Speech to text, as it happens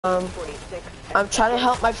I'm trying to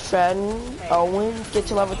help my friend Owen get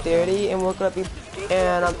to level 30, and I'm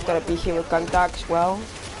gonna be here with Gundog as well.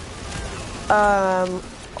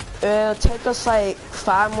 It'll take us like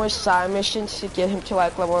 5 more side missions to get him to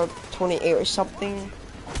like level 28 or something.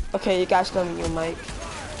 Okay, you guys go on your mic.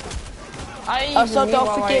 Also,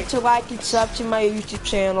 don't forget to like and sub to my YouTube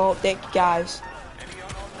channel. Thank you guys.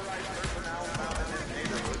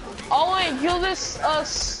 Owen, kill this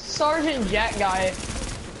Sergeant Jack guy.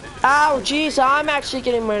 Ow, jeez, I'm actually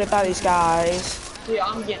getting murdered by these guys. Yeah,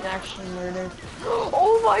 I'm getting actually murdered.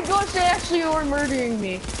 Oh my gosh, they actually are murdering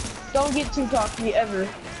me. Don't get too cocky ever.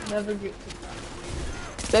 Never get too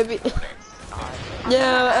cocky. Baby.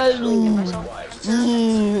 Yeah,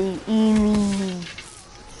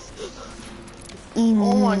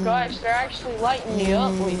 oh my gosh, they're actually lighting me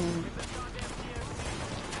up.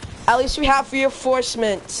 At least we have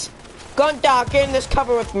reinforcements. Gundog, get in this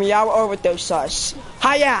cover with me. I'll overdose us.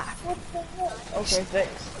 Hiya! Okay,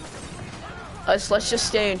 thanks. Let's just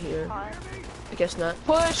stay in here. I guess not.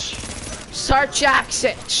 Push! Start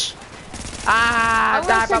Jackson! Ah,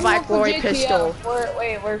 die by my glory pistol.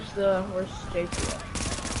 Where's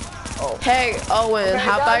JTF? Oh. Hey, Owen, okay,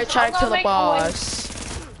 how about you try to kill the boss?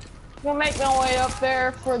 I'm gonna make my way up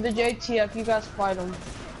there for the JTF. You guys fight him.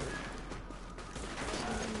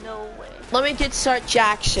 No way. Let me get start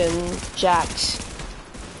Jackson. Jax.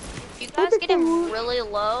 If you guys get him really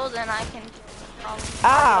low, then I can.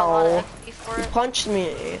 Ow! You punched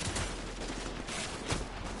me.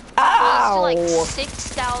 Ow! Like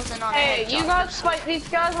 6,000 on. Hey, you guys fight these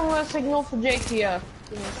guys. I'm gonna signal for JTF.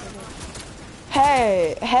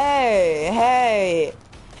 Hey!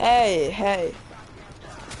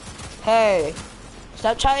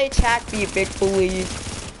 Stop trying to attack me, you big bully.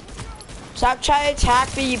 Stop trying to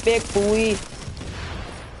attack me, you big bully.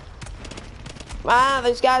 Wow,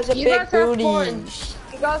 these guys are big booties.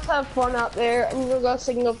 You guys have fun out there. I'm gonna go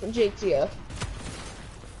signal for JTF.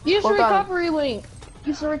 Use the recovery link.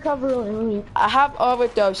 Use the recovery link. I have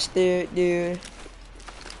overdose, dude.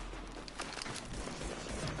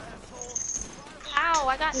 Ow,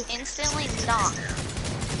 I got instantly knocked.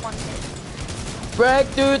 One hit. Break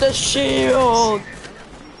through the shield!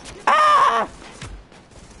 Ah!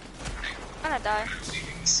 I'm gonna die.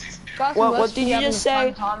 What did you just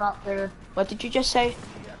say? What did you just say?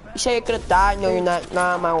 You say you're gonna die? No, you're not.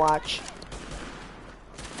 Not on my watch.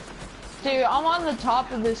 Dude, I'm on the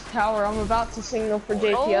top of this tower. I'm about to signal for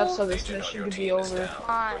JTF so this mission could be over.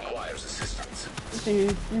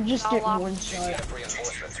 Dude, you're just getting one shot.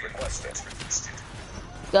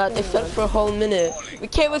 God, they fought for a whole minute. We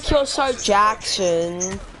can't even kill Sergeant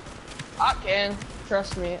Jackson. I can.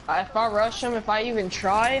 Trust me. If I rush him, if I even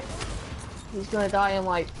try, he's gonna die in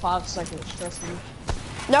like 5 seconds. Trust me.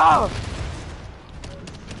 No!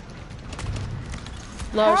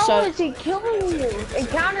 No, how is he killing you?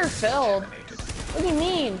 Encounter failed. What do you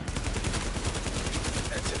mean?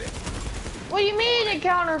 What do you mean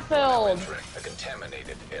encounter failed?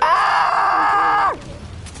 Ah!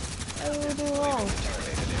 What did we do wrong?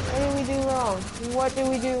 What did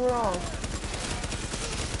we do wrong?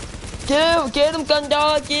 Dude, get him,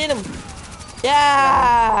 Gundog, get him.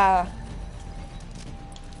 Yeah!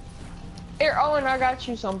 Here, Owen, I got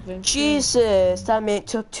you something. Jesus, that mate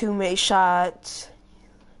took too many shots.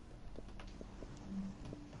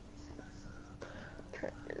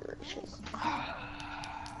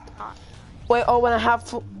 Wait, Owen, I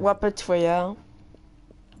have weapons for you.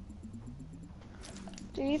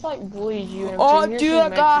 Dude, he's like bullied you. Oh, dude, I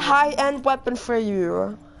got a high-end weapon for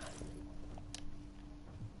you.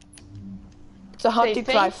 It's a hunting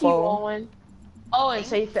rifle. Owen. Owen,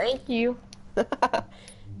 say thank you.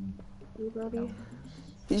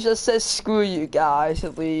 He just says screw you guys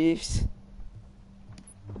and leaves.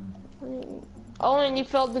 Owen, you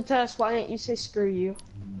failed the test. Why didn't you say screw you?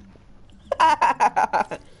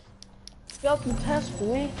 Failed the test,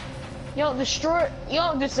 boy. You don't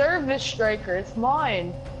deserve this striker. It's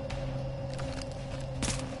mine.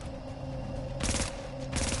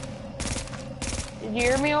 Did you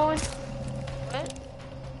hear me, Owen? What?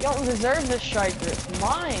 You don't deserve this striker. It's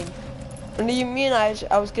mine. What do you mean? I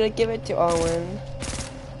was gonna give it to Owen.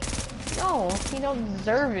 No, he don't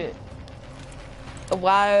deserve it.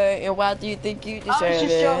 Why do you think you deserve it? I was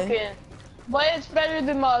just joking. But it's better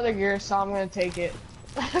than my other gear, so I'm gonna take it.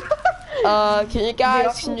 Can you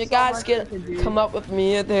guys come up with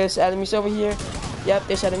me? There's enemies over here. Yep,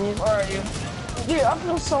 there's enemies. Where are you? Dude, I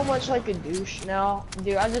feel so much like a douche now.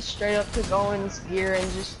 Dude, I just straight up took Owen's gear and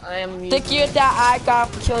I am using the gear that I got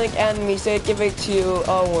for killing enemies, they give it to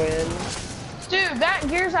Owen. Dude, that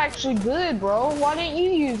gear's actually good, bro. Why didn't you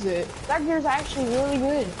use it? That gear's actually really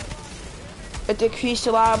good. It decreased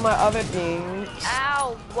a lot of my other things.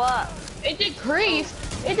 Ow, what? It decreased.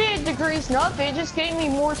 It didn't decrease nothing. It just gave me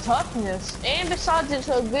more toughness. And besides, it's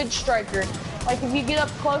a good striker. Like if you get up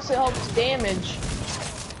close, it helps damage.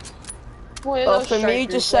 Well, for me,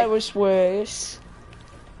 just said it was worse.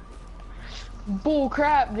 Bull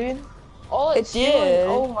crap, dude. All it's It did.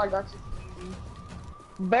 doing, oh my gosh.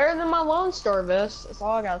 Better than my Lone Star vest. That's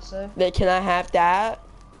all I gotta say. Then can I have that?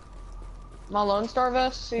 My Lone Star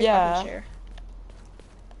vest? See if I Yeah. can share.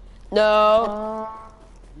 No.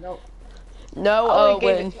 Nope. No, I would've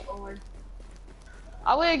gave Owen. it to Owen.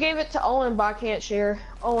 I would've gave it to Owen, but I can't share.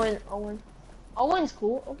 Owen. Owen's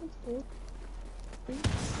cool. Owen's cool.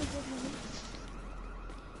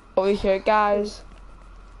 Over here, guys.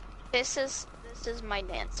 This is my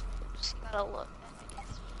dance. Just gotta look.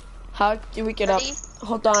 How do we get up? Ready?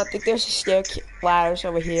 Hold on, I think there's a stair ladders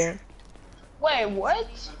over here. Wait, what?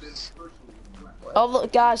 Oh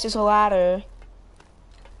look, guys, there's a ladder.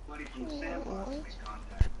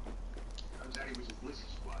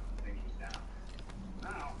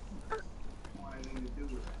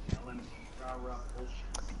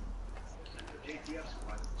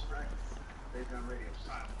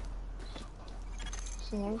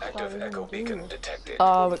 Active echo beacon detected.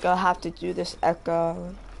 Oh, we're gonna have to do this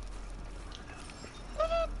echo.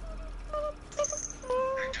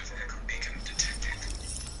 Active echo beacon detected.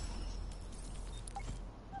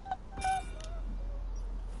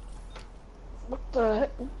 What the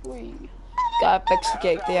heck? Wait. Gotta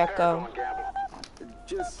investigate the echo.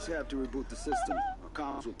 Just have to reboot the system. Our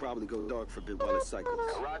comms will probably go dark for a bit while it cycles.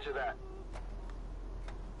 Roger that.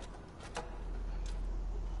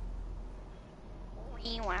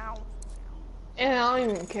 Wow. And I don't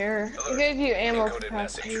even care. It gave you ammo Encoded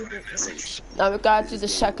message capacity. from Now we gotta do the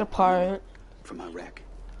second part. From Iraq.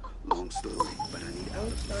 Long story, but I need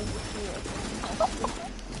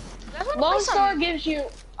out. Lone Star gives you.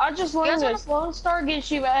 I just learned guys this. Lone Star gives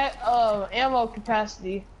you ammo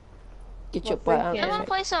capacity. Get your Well, butt out You wanna there.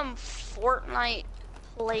 play some Fortnite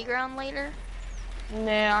Playground later?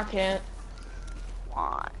 Nah, I can't.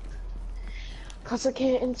 Why? Cause I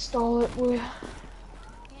can't install it. Boy.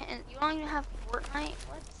 You don't even have Fortnite?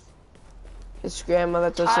 What? His grandmother I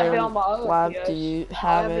have it doesn't on my other want PS. to I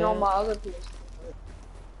have have it. it on my other PS.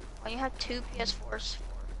 Well, you have two PS4s.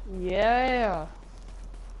 Yeah.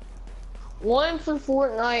 One for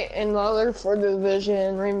Fortnite and the other for the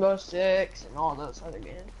Division, Rainbow Six, and all those other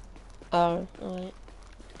games. Oh, alright.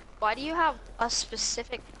 Why do you have a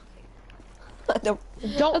specific? Don't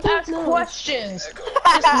don't ask know. questions. Echo.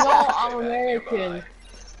 Just know I'm American.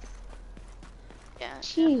 Yeah,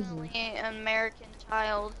 Jesus. definitely an American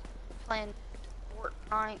child playing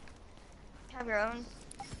Fortnite. You have your own.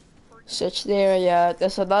 Search the area.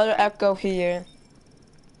 There's another echo here.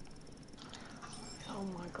 Oh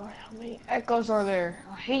my god, how many echoes are there?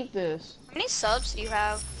 I hate this. How many subs do you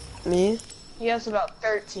have? Me? He has about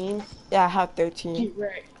 13. Yeah, I have 13. Get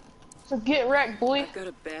wrecked. So get wrecked, boy. Got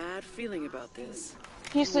a bad feeling about this.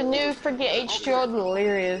 He's the new freaking H2O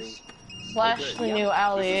Delirious. Slash the new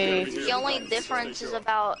Ali. The only difference is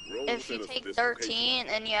about if you take 13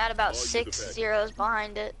 and you add about 6 zeros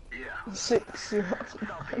behind it. 6 zeros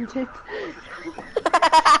behind it.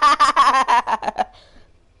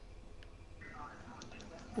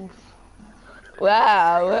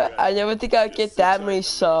 Wow, I never think I'd get that many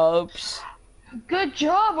subs. Good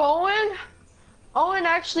job, Owen. Owen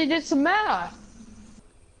actually did some math.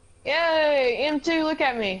 Yay, M2, look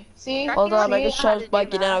at me. See? Hold on, my See? controller's How to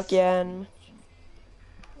do bugging out math. again.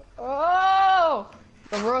 Oh!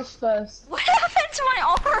 The roast fest. What happened to my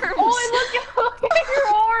arms? Owen, look at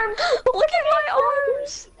your arms. Look at my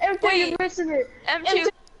arms. M2, Wait. you're missing it. M2.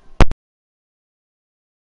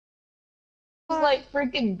 It's like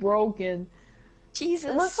freaking broken.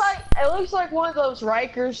 Jesus. It looks like one of those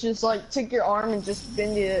Rikers just like took your arm and just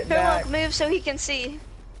bended it Here, back. look, move so he can see.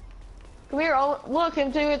 Come here, Owen. Look,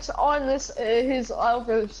 M2, it's on this his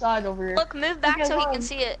other side over here. Look, move back Look so at he mine. can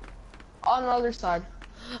see it. On the other side.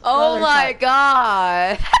 Oh Another my side.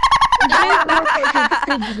 god! It looks like it's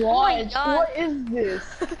big Oh my watch. God. What is this?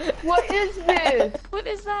 What is this? What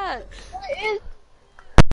is that? What is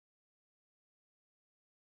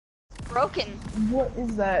Broken. what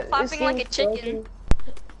is that? Clapping This like a thing's chicken.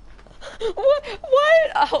 broken. What?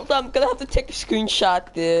 What? Hold on, I'm gonna have to take a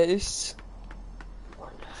screenshot this.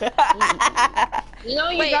 You know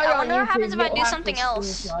you Wait, got it I on wonder what YouTube, happens if I you'll do have something to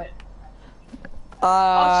else. screenshot it.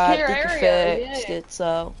 I secure think you area, fixed yeah. it,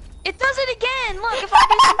 so. It does it again. Look, if I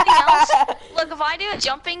do something else. Look, if I do a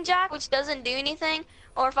jumping jack, which doesn't do anything,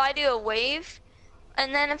 or if I do a wave,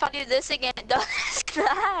 and then if I do this again, it does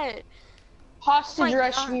that. Hostage my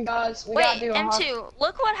rescue, God. guys. We Wait, gotta do a hostage. M2,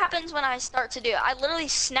 look what happens when I start to do it. I literally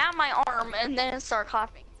snap my arm and then start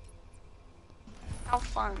clapping. How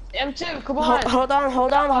fun. M2, come on. Hold on. We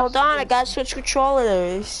got I hostages. gotta switch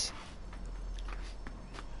controllers.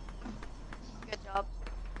 Good job.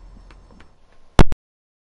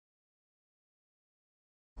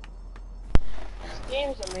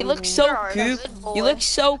 Game's amazing. You look so You're a goofy. good boy. You look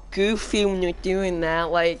so goofy when you're doing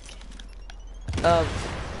that. Like, Ow.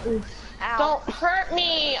 Don't hurt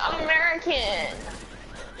me. I'm American.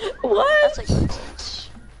 what? That's like,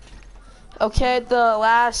 Okay, the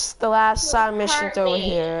last side mission's hurt over me.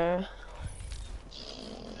 here.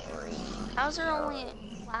 how's there only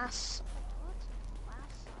last?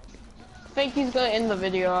 I think he's gonna end the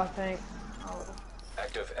video, I think.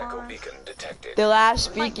 Active echo beacon detected. The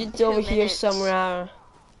last Like beacon's 2 over here minutes. somewhere.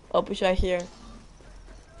 Oh, it's right here.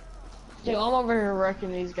 Dude, I'm over here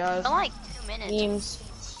wrecking these guys. It's been like 2 minutes.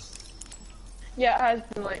 Memes. Yeah, it has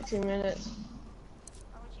been like 2 minutes.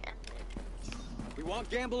 Why would you end it? We want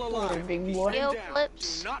Gamble Alright, alive. big Be boy. Yo, down.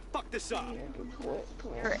 Flips. Do not fuck this up.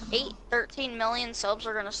 Your 13 million subs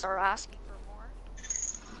are gonna start asking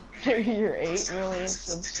for more. Your 8 million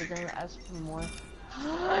subs are gonna ask for more.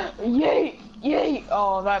 Yay! Yay!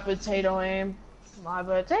 Oh, that potato aim. My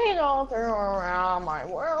potato threw around my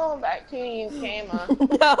world. Back to you came a...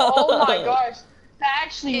 No. Oh my gosh. That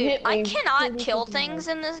actually Dude, hit me. I cannot pretty kill freaking things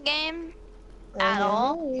hard. in this game at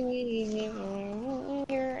all.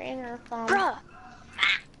 Your inner thumb. Bruh.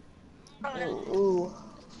 Ooh.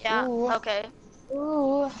 Yeah, Ooh. okay.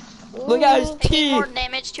 Ooh. Look at his Taking more teeth.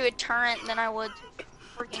 damage to a turret than I would to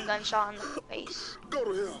a freaking gunshot in the face. Go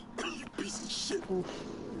to hell, you piece of shit.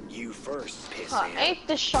 You first, pissy. I ate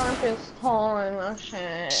the sharpest hole in the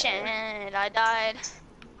shed. Shit, I died.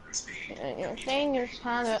 And your finger's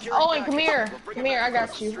kind of. Oh, and come here. Come here, I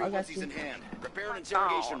got you. I got you. Prepare an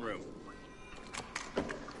interrogation room.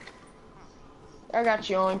 I got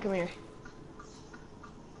you, Owen. Come here.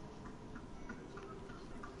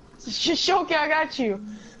 Just joking, I got you.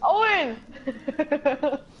 Owen!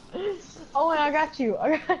 Owen, I got you.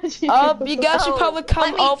 I got you. You guys should Oh, probably come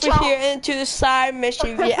let me over jump. here into the side mission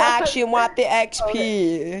if you actually want the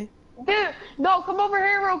XP. Dude, no, come over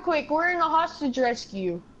here real quick. We're in a hostage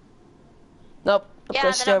rescue. Nope. Yeah,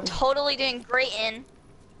 Pressed that I'm over. totally doing great in.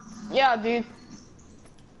 Yeah, dude.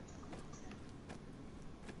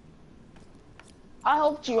 I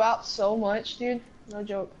helped you out so much, dude. No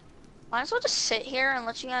joke. Might as well just sit here and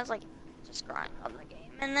let you guys like just grind on the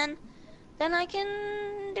game, and then I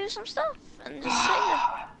can do some stuff and just sit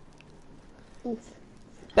here.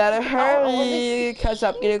 Better hurry, cause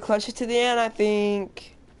I'm getting closer to the end, I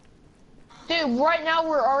think. Dude, right now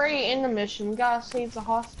we're already in the mission. We gotta save the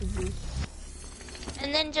hostages.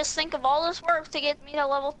 And then just think of all this work to get me to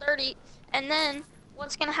level 30, and then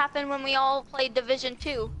what's gonna happen when we all play Division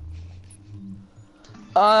 2?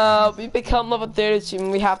 We become level 32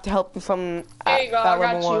 and we have to help you from There you go, I that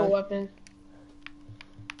got level you a 1. weapon.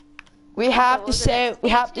 We have to was it save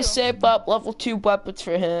XP too? save up level 2 weapons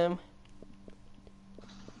for him.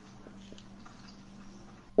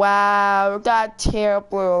 Wow, we got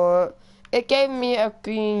terrible. It gave me a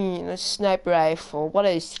green sniper rifle. What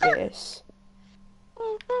is this?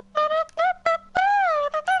 What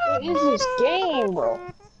is this game, bro?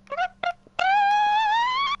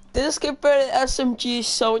 This converted SMG is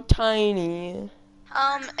so tiny.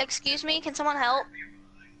 Excuse me, can someone help?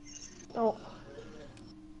 Oh,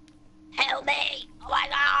 Help me! Oh my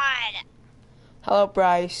god! Hello,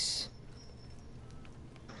 Bryce.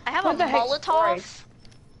 I have What a the heck's Molotov. Bryce?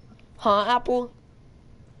 Huh, Apple?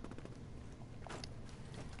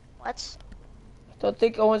 What? Don't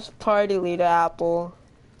think Owen's party leader, Apple.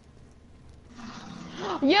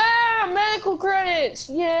 yeah, medical credits!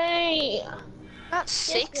 Yay! Got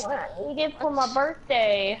 6? We get for my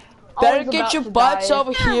birthday. Better Owen's get about your to butts die.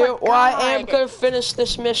 over Oh here, my or I am God. gonna finish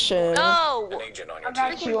this mission. No! An agent on your I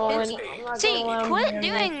got team. you, Owen. It's- I'm not See, gonna let him quit hear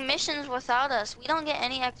doing missions without us. We don't get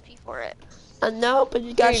any XP for it. I know, but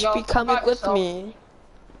you guys There you should be go. coming Got with yourself. me. me.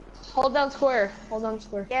 Hold down square. Hold down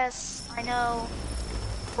square. Yes, I know.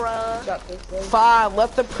 Bruh. Got this, baby. Fine,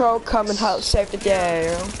 let the pro come and help save the day.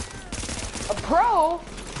 A pro?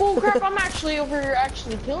 Oh crap, I'm actually over here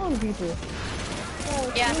actually killing people.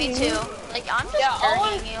 Yeah, me too. Like, I'm just Yeah,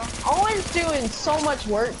 carrying you. Owen's doing so much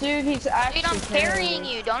work, dude. He's actually Dude, I'm carrying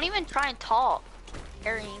you. Don't even try and talk.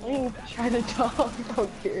 Carrying you. you. Trying to talk.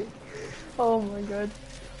 Okay. Oh my god.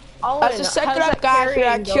 Owen, As the second how's I that got here,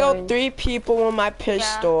 I carrying killed going? 3 people with my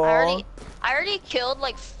pistol. Yeah, I already killed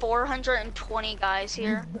like 420 guys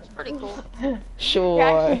here. It's pretty cool. You Sure.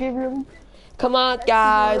 actually did really- Come on,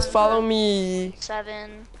 guys, follow me.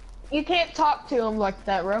 7. You can't talk to him like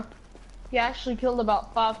that, bro. He actually killed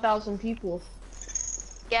about 5,000 people.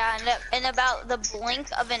 Yeah, in about the blink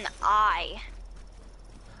of an eye,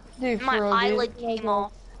 Dude, my for real, dude. eyelid came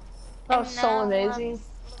off. That was And so now amazing.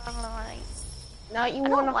 I'm flying. Now you I don't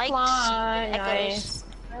wanna like fly, stupid echoes. nice.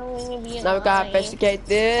 I wanna be Now we gotta alive. investigate Echoes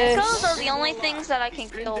this. are the only things that I can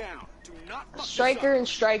kill. Striker and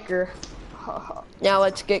striker. Now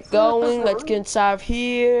let's get going. Let's get inside of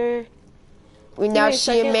here. We now me a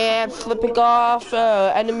see a second. man flipping off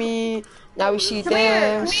enemy. Now we see Come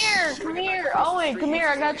here, this. come here, Owen, come here.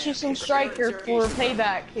 I got you some striker for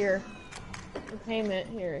payback here. For payment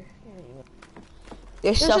here.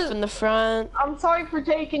 There's This stuff is- in the front. I'm sorry for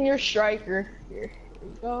taking your striker. Here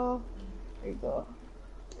you go. There you go.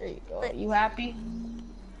 There you go. You happy?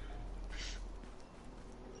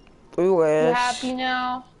 We You wish. happy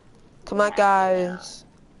now? Come on, guys.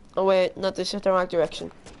 Oh wait, not this is the wrong direction.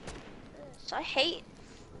 So I hate.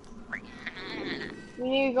 We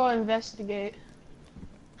need to go investigate.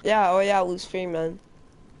 Yeah, oh yeah, lose 3 men.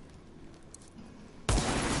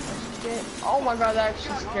 Oh my god, that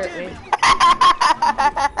actually scared me.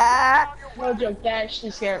 No joke, that actually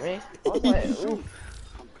scared me. I was like, ooh.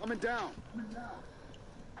 I'm coming down.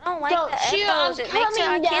 I don't like Don't the shoot, echoes. I'm It makes it I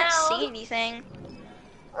coming can't down. see anything.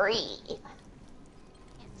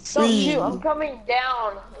 Don't shoot, I'm coming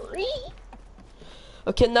down.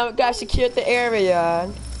 Okay, now we gotta secure the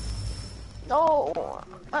area. No.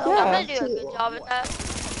 I'm gonna do a good job at that.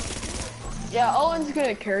 Yeah, Owen's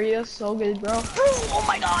gonna carry us so good, bro. Oh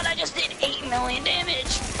my god, I just did 8 million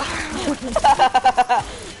damage.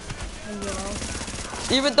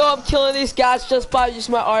 Even though I'm killing these guys just by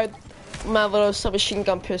using my little submachine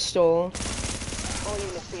gun pistol.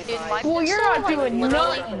 Dude, my Well, you're pistol, not doing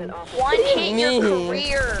literally nothing. one hit your Me.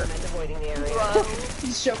 career. Bro.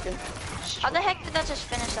 He's joking. How the heck did that just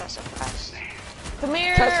finish that so fast? Come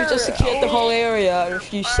here. Plus we just secured the whole area in a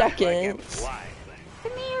few seconds.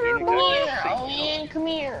 Come here, Come boy. here, Owen, come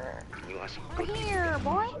here. Come here,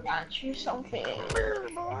 boy. Got you something.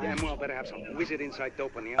 Damn well better have some wizard inside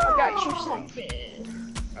dope on the I other. got you something.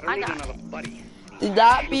 I don't need another buddy. Do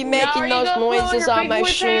not be Now, are making you those gonna put on noises your on big my boy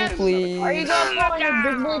stream, pants? Are you please. gonna put on your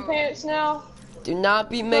big boy pants now? Do not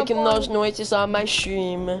be making those noises on my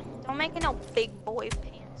stream. Don't make no big boy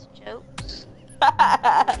pants jokes.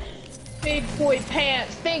 Big boy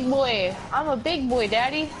pants, big boy. I'm a big boy,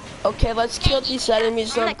 daddy. Okay, let's kill these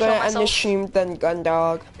enemies. I'm I'm gonna gonna kill end the myself. stream, then gun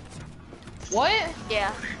dog. What?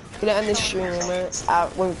 Yeah. Gonna end the stream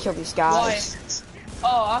when we kill these guys.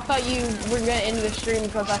 Oh, I thought you were gonna end the stream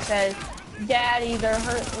because I said, Daddy, they're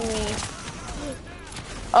hurting me.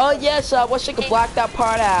 Oh yes, wish I could black that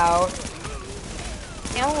part out.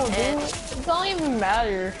 No, dude, it don't even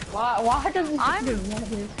matter. Why does it even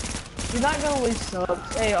matter? You're not gonna lose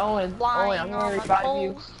subs. Hey, Owen, I'm Flying gonna on the revive whole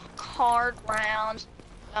you. card round.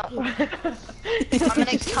 No. I'm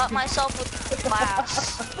gonna cut myself with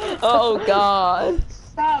glass. Oh god.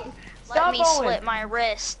 Stop. Let Stop, me Owen. slit my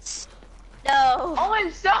wrists. No.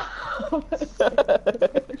 Owen, stop.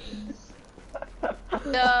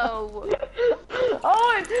 No.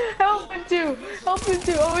 Owen, help him too. Help him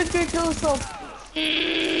too. Owen's gonna kill himself.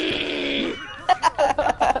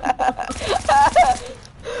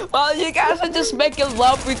 Well, you guys are just making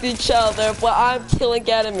love with each other, but I'm killing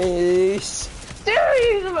enemies. Dude,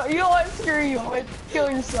 you know what? Screw you. Owen. Kill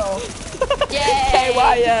yourself. Yay.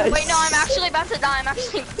 KYS. Wait, no, I'm actually about to die. I'm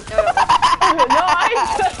actually. No, I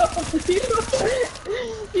don't.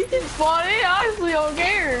 You can spawn in. I honestly don't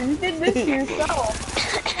care. You did this to yourself.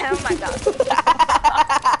 Oh my god.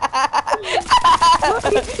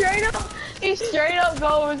 He straight up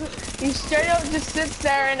goes. He straight up just sits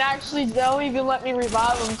there and actually don't even let me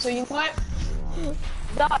revive him. So you know what?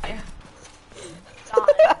 Die.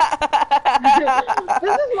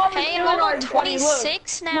 This is what Hey, we're doing level on his body.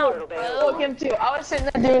 26 now, Look, bro. look him too. I was sitting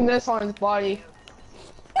there doing this on his body.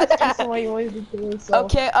 That's just the way he wanted to do it. So.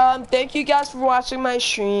 Okay, thank you guys for watching my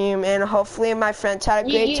stream, and hopefully my friends had a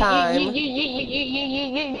great time. What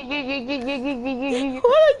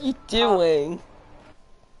are you doing?